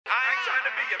Trying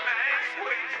to be your main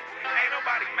squeeze. Ain't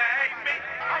nobody made me.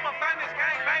 I'm a famous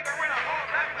gangbanger in a whole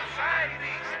lot of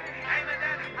Mercedes. Ain't a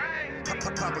daddy raised me.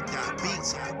 Paupa got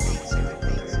beats.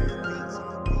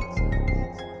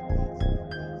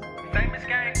 Famous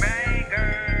gangbanger.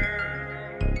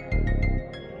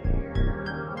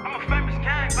 I'm a famous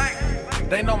gangbanger.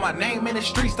 They know my name in the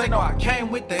streets, they know I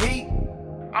came with the heat.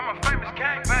 I'm a famous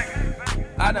gangbanger.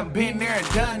 I done been there and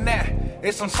done that.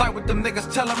 It's on sight with them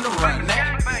niggas, tell them to run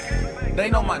that. They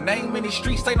know my name in the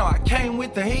streets, they know I came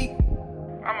with the heat.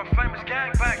 I'm a famous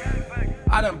gangbanger.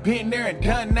 I done been there and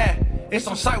done that. It's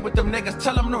on sight with them niggas,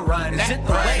 tell them to run that. Is it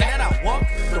the way that I walk,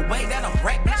 the way that I'm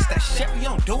reckless, that Chevy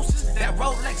on deuces, that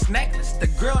Rolex necklace, the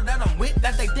girl that I'm with,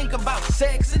 that they think about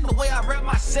sex, and the way I rep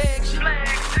my section.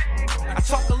 I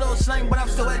talk a little slang, but I'm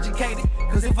still educated.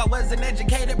 Cause if I wasn't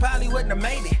educated, probably wouldn't have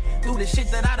made it. Through the shit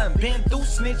that I done been through,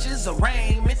 snitches,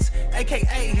 arraignments,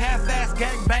 aka half-ass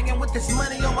gang banging. With this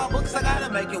money on my books, I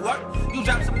gotta make it work. You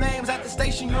drop some names at the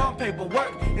station, you're on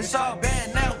paperwork. It's all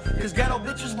bad now, cause ghetto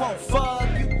bitches won't fuck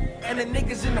you. And the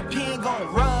niggas in the pen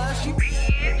gon' rush you.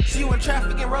 See you in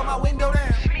traffic and roll my window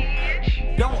down.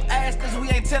 Don't ask cause we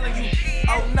ain't telling you.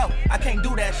 Oh no, I can't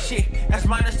do that shit. That's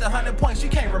minus 100 points, you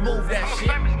can't remove that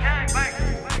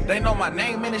shit. They know my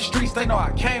name in the streets, they know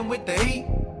I came with the heat.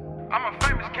 I'm a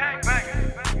famous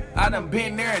gangbanger. I done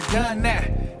been there and done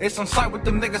that. It's on sight with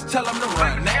them niggas, tell them to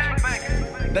run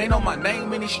that. They know my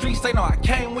name in the streets, they know I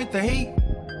came with the heat.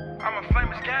 I'm a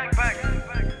famous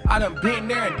gangbanger. I done been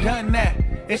there and done that.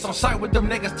 It's on sight with them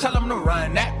niggas, tell them to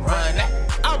run that, run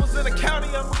that. I was in the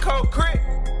county of a cold creek.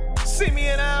 See me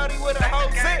in Audi with a whole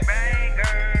zip.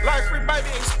 Life free baby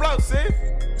explosive.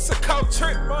 It's a cold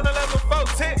trip on a level 4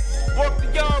 tip. Walk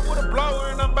the yard with a blower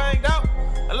and I'm banged out.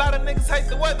 A lot of niggas hate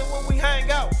the weather when we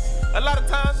hang out. A lot of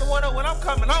times I wonder when I'm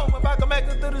coming home, if I can make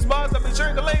it through these bars, I'll be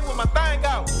drinking lean with my thing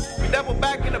out. We double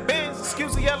back in the bins,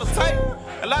 excuse the yellow tape.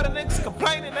 A lot of niggas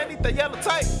complaining they need the yellow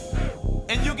tape.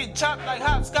 And you get chopped like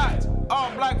hopscotch.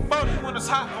 All black 40 when it's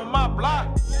hot on my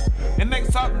block. And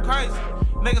niggas talking crazy.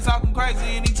 Niggas talking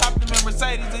crazy and he topped him in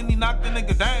Mercedes and he knocked the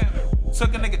nigga down.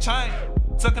 Took a nigga chain,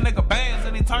 took a nigga bands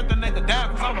and he turned the nigga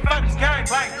down. Cause I'm a famous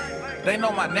gangbanger. They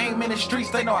know my name in the streets,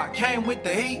 they know I came with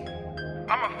the heat.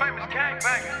 I'm a famous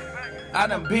gangbanger. I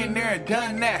done been there and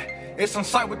done that. It's on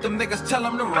sight with them niggas, tell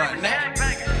them to run that.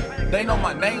 They know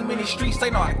my name in the streets, they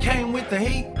know I came with the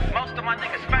heat. Most of my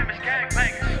niggas famous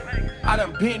gangbangers. I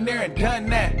done been there and done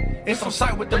that. It's on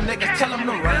sight with them niggas, tell them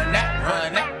to run that,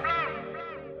 run that.